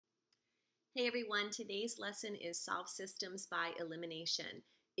Hey everyone, today's lesson is Solve Systems by Elimination.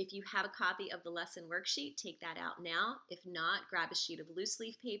 If you have a copy of the lesson worksheet, take that out now. If not, grab a sheet of loose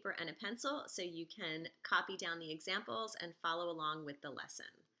leaf paper and a pencil so you can copy down the examples and follow along with the lesson.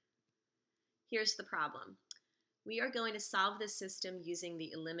 Here's the problem. We are going to solve this system using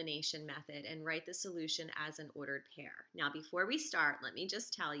the elimination method and write the solution as an ordered pair. Now, before we start, let me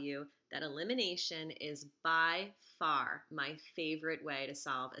just tell you that elimination is by far my favorite way to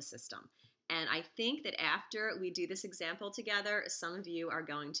solve a system. And I think that after we do this example together, some of you are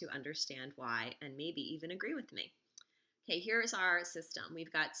going to understand why and maybe even agree with me. Okay, here's our system.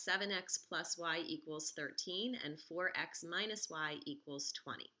 We've got 7x plus y equals 13 and 4x minus y equals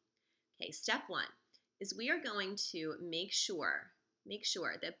 20. Okay, step one is we are going to make sure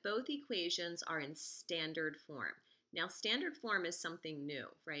that both equations are in standard form. Now, standard form is something new,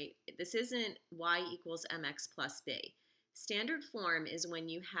 right? This isn't y equals mx plus b. Standard form is when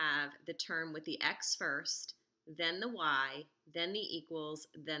you have the term with the x first, then the y, then the equals,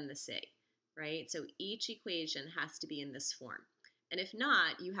 then the c, right? So each equation has to be in this form. And if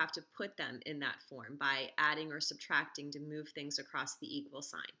not, you have to put them in that form by adding or subtracting to move things across the equal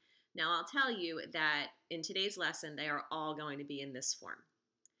sign. Now, I'll tell you that in today's lesson, they are all going to be in this form.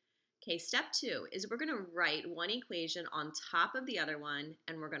 Okay, step two is we're going to write one equation on top of the other one,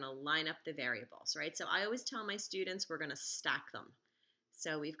 and we're going to line up the variables, right? So I always tell my students we're going to stack them.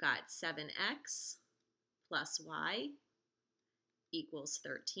 So we've got 7x plus y equals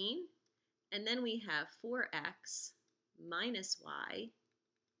 13, and then we have 4x minus y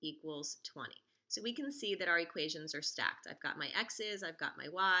equals 20. So we can see that our equations are stacked. I've got my x's, I've got my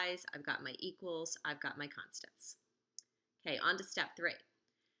y's, I've got my equals, I've got my constants. Okay, on to step three.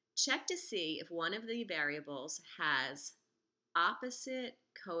 Check to see if one of the variables has opposite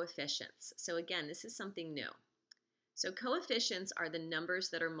coefficients. So again, this is something new. So coefficients are the numbers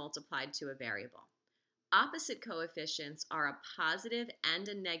that are multiplied to a variable. Opposite coefficients are a positive and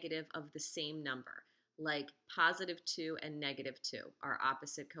a negative of the same number, like positive 2 and negative 2 are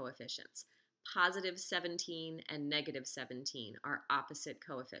opposite coefficients. Positive 17 and negative 17 are opposite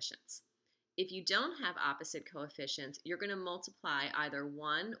coefficients. If you don't have opposite coefficients, you're going to multiply either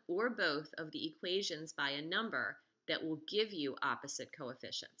one or both of the equations by a number that will give you opposite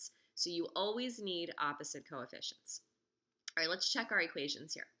coefficients. So you always need opposite coefficients. All right, let's check our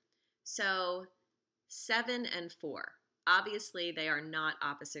equations here. So 7 and 4. Obviously, they are not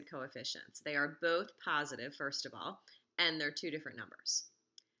opposite coefficients. They are both positive, first of all, and they're two different numbers.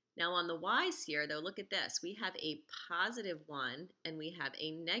 Now on the y's here, though, look at this. We have a positive 1 and we have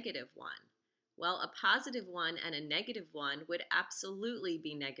a negative 1. Well, a positive 1 and a negative 1 would absolutely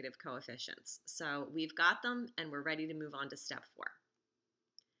be negative coefficients. So we've got them and we're ready to move on to step 4.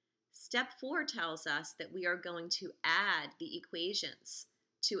 Step 4 tells us that we are going to add the equations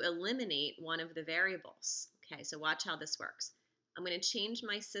to eliminate one of the variables. Okay, so watch how this works. I'm going to change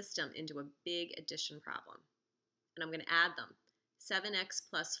my system into a big addition problem, and I'm going to add them. 7x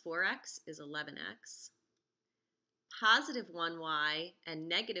plus 4x is 11x. Positive 1y and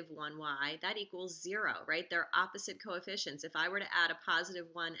negative 1y, that equals 0, right? They're opposite coefficients. If I were to add a positive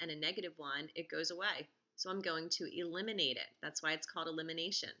 1 and a negative 1, it goes away. So I'm going to eliminate it. That's why it's called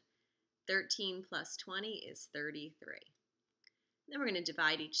elimination. 13 plus 20 is 33. Then we're going to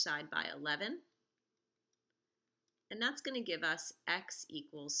divide each side by 11. And that's going to give us x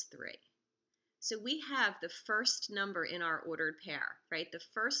equals 3. So we have the first number in our ordered pair, right? The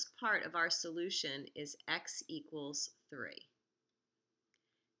first part of our solution is x equals 3.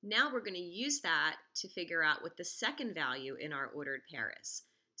 Now we're going to use that to figure out what the second value in our ordered pair is.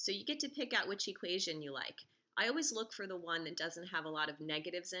 So you get to pick out which equation you like. I always look for the one that doesn't have a lot of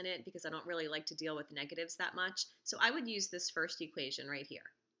negatives in it because I don't really like to deal with negatives that much. So I would use this first equation right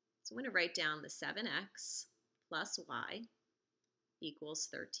here. So I'm going to write down the 7x plus y equals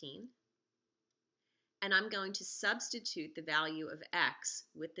 13. And I'm going to substitute the value of x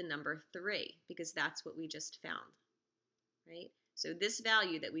with the number 3 because that's what we just found, right? So this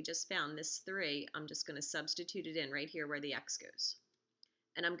value that we just found, this 3, I'm just going to substitute it in right here where the x goes.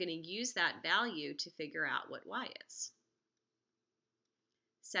 And I'm going to use that value to figure out what y is.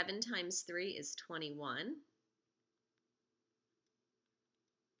 7 times 3 is 21.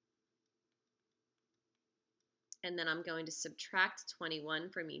 And then I'm going to subtract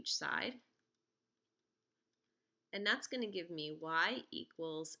 21 from each side. And that's going to give me y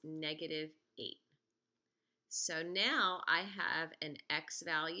equals negative 8. So now I have an x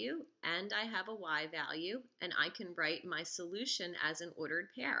value and I have a y value, and I can write my solution as an ordered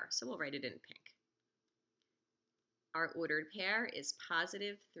pair. So we'll write it in pink. Our ordered pair is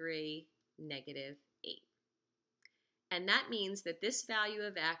positive 3, negative 8. And that means that this value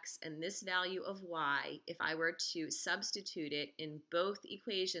of x and this value of y, if I were to substitute it in both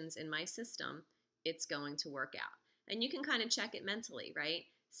equations in my system, it's going to work out. And you can kind of check it mentally, right?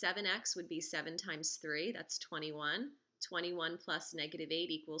 7x would be 7 times 3, that's 21. 21 plus negative 8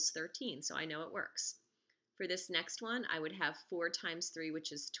 equals 13, so I know it works. For this next one, I would have 4 times 3,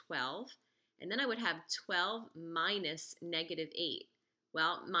 which is 12. And then I would have 12 minus negative 8.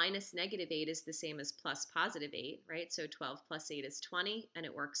 Well, minus negative 8 is the same as plus positive 8, right? So 12 plus 8 is 20, and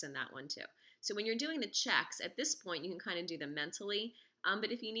it works in that one too. So when you're doing the checks, at this point, you can kind of do them mentally,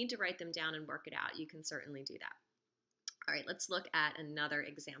 but if you need to write them down and work it out, you can certainly do that. All right, let's look at another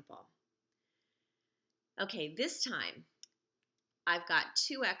example. Okay, this time, I've got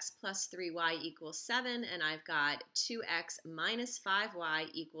 2x plus 3y equals 7, and I've got 2x minus 5y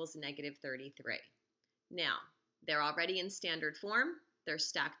equals negative 33. Now, they're already in standard form. They're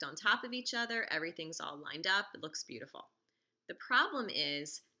stacked on top of each other. Everything's all lined up. It looks beautiful. The problem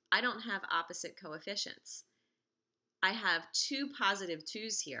is I don't have opposite coefficients. I have two positive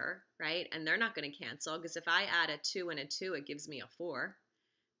 2's here, right? And they're not going to cancel because if I add a 2 and a 2, it gives me a 4.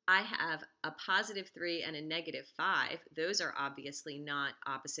 I have a positive 3 and a negative 5. Those are obviously not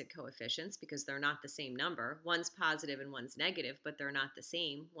opposite coefficients because they're not the same number. One's positive and one's negative, but they're not the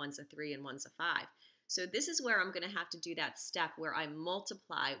same. One's a 3 and one's a 5. So this is where I'm going to have to do that step where I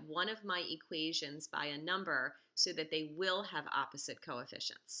multiply one of my equations by a number so that they will have opposite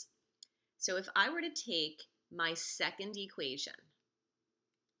coefficients. So if I were to take my second equation,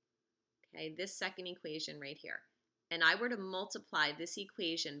 okay, this second equation right here, and I were to multiply this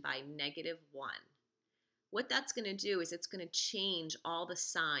equation by negative 1, what that's going to do is it's going to change all the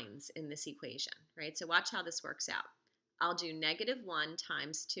signs in this equation, right? So watch how this works out. I'll do negative 1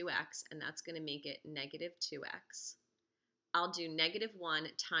 times 2x, and that's going to make it negative 2x. I'll do negative 1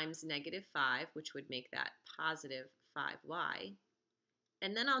 times negative 5, which would make that positive 5y.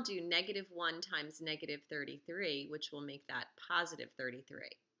 And then I'll do negative 1 times negative 33, which will make that positive 33.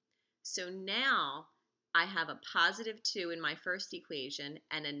 So now I have a positive 2 in my first equation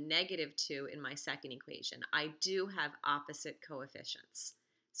and a negative 2 in my second equation. I do have opposite coefficients.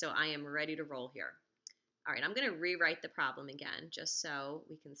 So I am ready to roll here. All right, I'm going to rewrite the problem again just so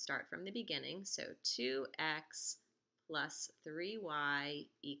we can start from the beginning. So 2x plus 3y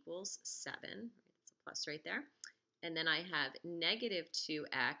equals 7. That's a plus right there. And then I have negative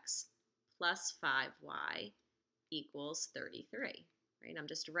 2x plus 5y equals 33. Right? I'm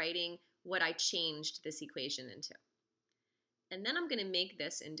just writing what I changed this equation into. And then I'm going to make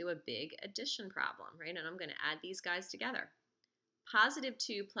this into a big addition problem, right? And I'm going to add these guys together. Positive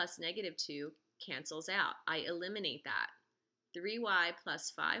 2 plus negative 2 cancels out. I eliminate that. 3y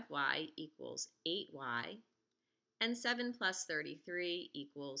plus 5y equals 8y, and 7 plus 33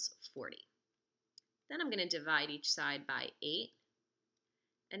 equals 40. Then I'm going to divide each side by 8,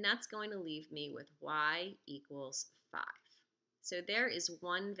 and that's going to leave me with y equals 5. So there is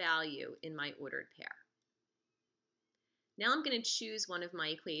one value in my ordered pair. Now I'm going to choose one of my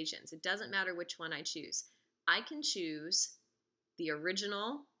equations. It doesn't matter which one I choose. I can choose the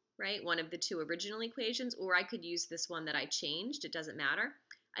original, right, one of the two original equations, or I could use this one that I changed. It doesn't matter.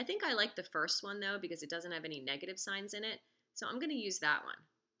 I think I like the first one, though, because it doesn't have any negative signs in it. So I'm going to use that one.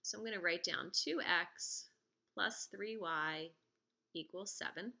 So I'm going to write down 2x plus 3y equals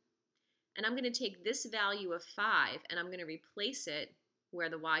 7. And I'm going to take this value of 5 and I'm going to replace it where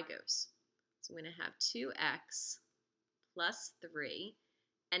the y goes. So I'm going to have 2x plus 3.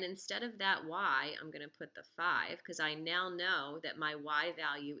 And instead of that y, I'm going to put the 5 because I now know that my y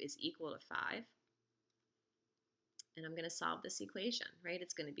value is equal to 5. And I'm going to solve this equation, right?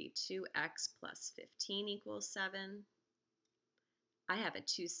 It's going to be 2x plus 15 equals 7. I have a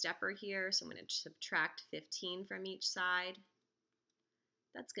two-stepper here, so I'm going to subtract 15 from each side.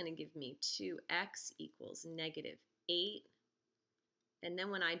 That's going to give me 2x equals negative 8. And then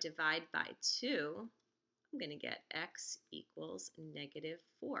when I divide by 2, I'm going to get x equals negative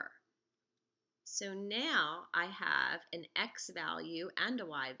 4. So now I have an x value and a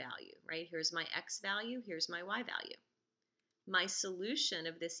y value, right? Here's my x value, here's my y value. My solution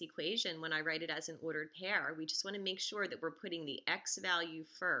of this equation, when I write it as an ordered pair, we just want to make sure that we're putting the x value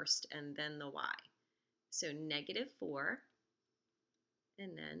first and then the y. So negative 4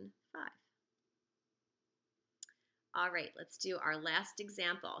 and then 5. All right, let's do our last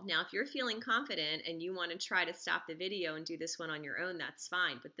example. Now, if you're feeling confident and you want to try to stop the video and do this one on your own, that's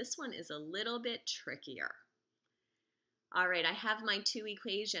fine. But this one is a little bit trickier. All right, I have my two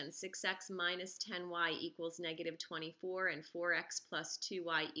equations, 6x minus 10y equals negative 24 and 4x plus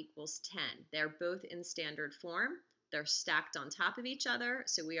 2y equals 10. They're both in standard form. They're stacked on top of each other,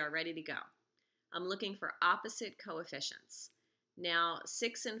 so we are ready to go. I'm looking for opposite coefficients. Now,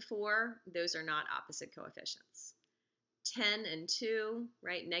 6 and 4, those are not opposite coefficients. 10 and 2,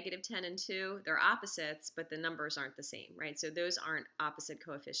 right? Negative 10 and 2, they're opposites, but the numbers aren't the same, right? So those aren't opposite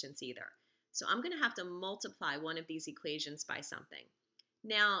coefficients either. So I'm going to have to multiply one of these equations by something.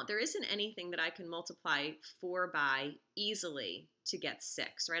 Now, there isn't anything that I can multiply 4 by easily to get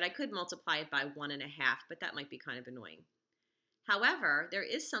 6, right? I could multiply it by 1.5, but that might be kind of annoying. However, there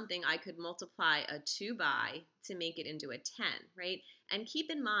is something I could multiply a 2 by to make it into a 10, right? And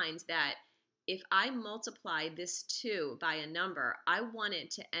keep in mind that if I multiply this 2 by a number, I want it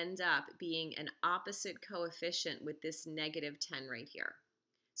to end up being an opposite coefficient with this negative 10 right here.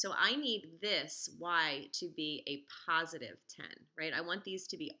 So I need this y to be a positive 10, right? I want these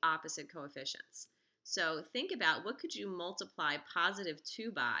to be opposite coefficients. So think about what could you multiply positive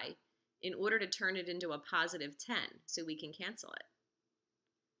 2 by in order to turn it into a positive 10 so we can cancel it.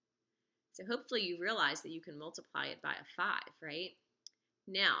 So hopefully you realize that you can multiply it by a 5, right?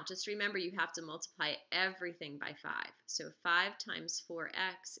 Now, just remember you have to multiply everything by 5. So 5 times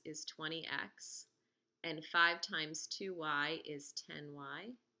 4x is 20x, and 5 times 2y is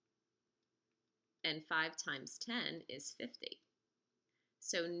 10y, and 5 times 10 is 50.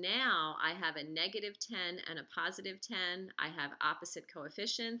 So now I have a negative 10 and a positive 10. I have opposite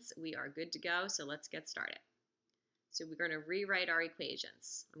coefficients. We are good to go, so let's get started. So we're going to rewrite our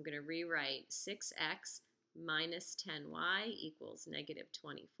equations. I'm going to rewrite 6x minus 10y equals negative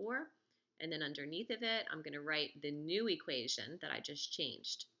 24. And then underneath of it, I'm going to write the new equation that I just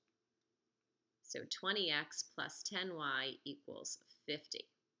changed. So 20x plus 10y equals 50.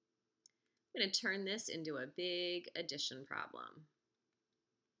 I'm going to turn this into a big addition problem.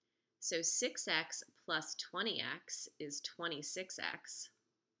 So 6x plus 20x is 26x.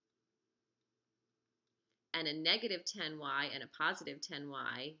 And a negative 10y and a positive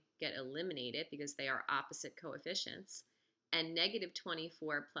 10y get eliminated because they are opposite coefficients. And negative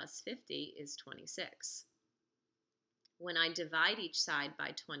 24 plus 50 is 26. When I divide each side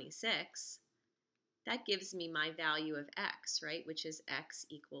by 26, that gives me my value of x, right, which is x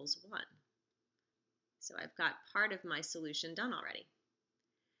equals 1. So I've got part of my solution done already.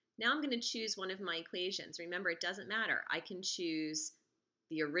 Now I'm going to choose one of my equations. Remember, it doesn't matter. I can choose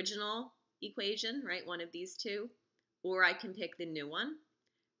the original equation, right, one of these two, or I can pick the new one,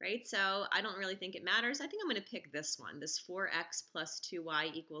 right? So I don't really think it matters. I think I'm going to pick this one, this 4x plus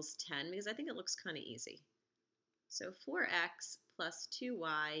 2y equals 10, because I think it looks kind of easy. So 4x plus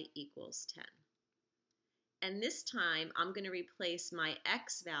 2y equals 10. And this time I'm going to replace my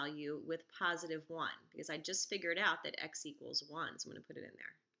x value with positive 1, because I just figured out that x equals 1, so I'm going to put it in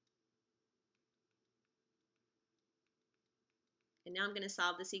there. And now I'm going to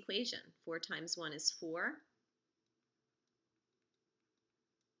solve this equation. 4 times 1 is 4.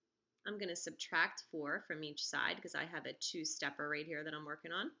 I'm going to subtract 4 from each side because I have a two-stepper right here that I'm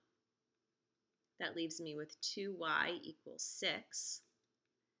working on. That leaves me with 2y equals 6.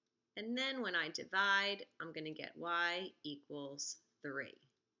 And then when I divide, I'm going to get y equals 3.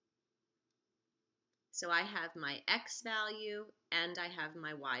 So I have my x value and I have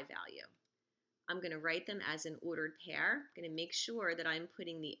my y value. I'm going to write them as an ordered pair. I'm going to make sure that I'm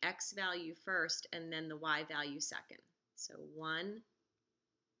putting the x value first and then the y value second. So 1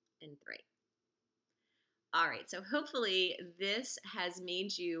 and 3. All right, so hopefully this has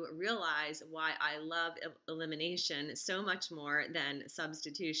made you realize why I love elimination so much more than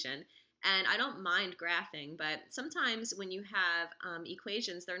substitution. And I don't mind graphing, but sometimes when you have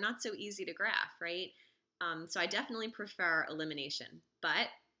equations, they're not so easy to graph, right? So I definitely prefer elimination, but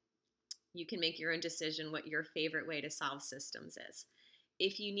you can make your own decision what your favorite way to solve systems is.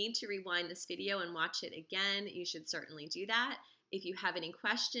 If you need to rewind this video and watch it again, you should certainly do that. If you have any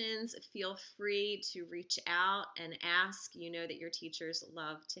questions, feel free to reach out and ask. You know that your teachers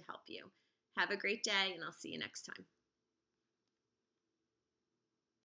love to help you. Have a great day, and I'll see you next time.